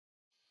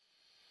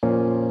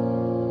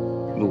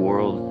The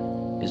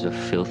world is a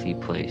filthy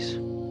place.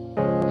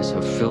 It's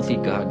a filthy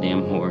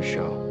goddamn horror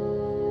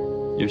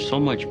show. There's so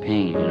much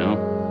pain, you know?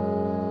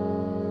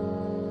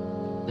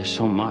 There's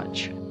so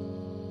much.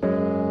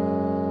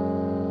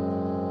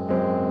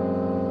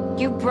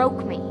 You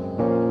broke me.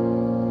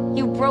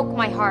 You broke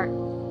my heart.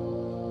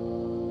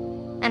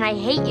 And I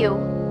hate you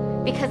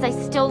because I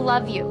still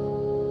love you.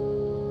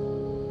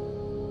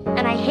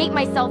 And I hate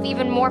myself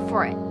even more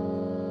for it.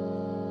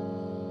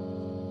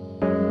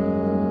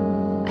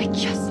 I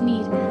just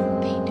need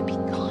pain to be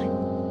gone.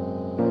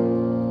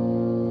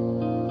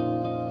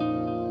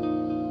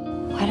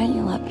 Why don't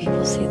you let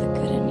people see the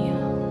good in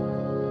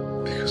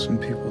you? Because when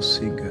people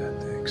see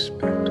good, they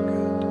expect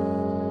good.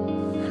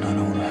 And I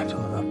don't want to have to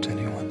live up to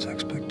anyone's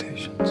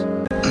expectations.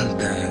 I'm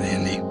bad,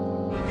 Andy.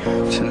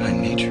 Said I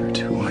nature it's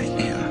who I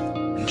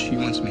am. And she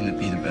wants me to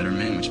be the better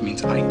man, which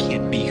means I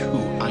can't be who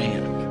I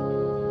am.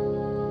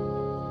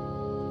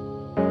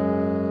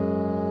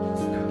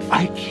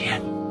 I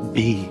can't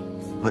be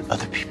what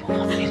other people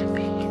want me to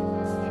be.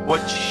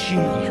 What she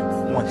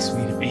wants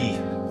me to be.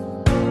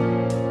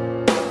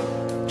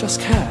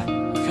 Just care,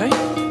 okay?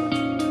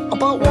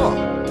 About what?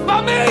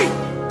 About me!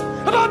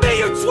 About me,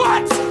 you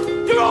twats!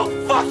 You're all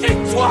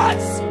fucking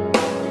twats!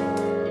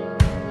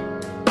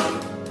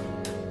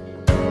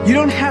 You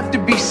don't have to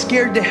be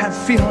scared to have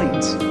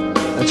feelings.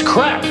 That's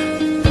crap.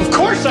 Of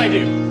course I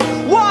do.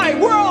 Why?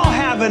 We're all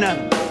having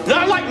them.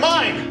 Not like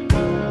mine.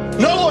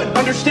 No one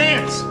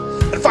understands.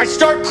 And if I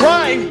start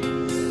crying,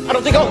 I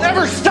don't think I'll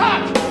ever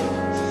stop.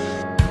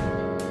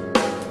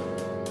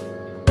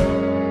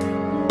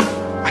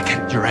 I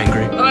get you're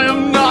angry. I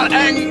am not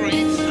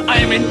angry. I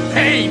am in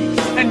pain.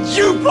 And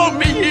you put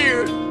me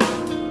here.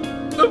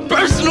 The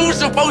person who's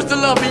supposed to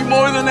love me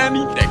more than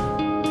anything.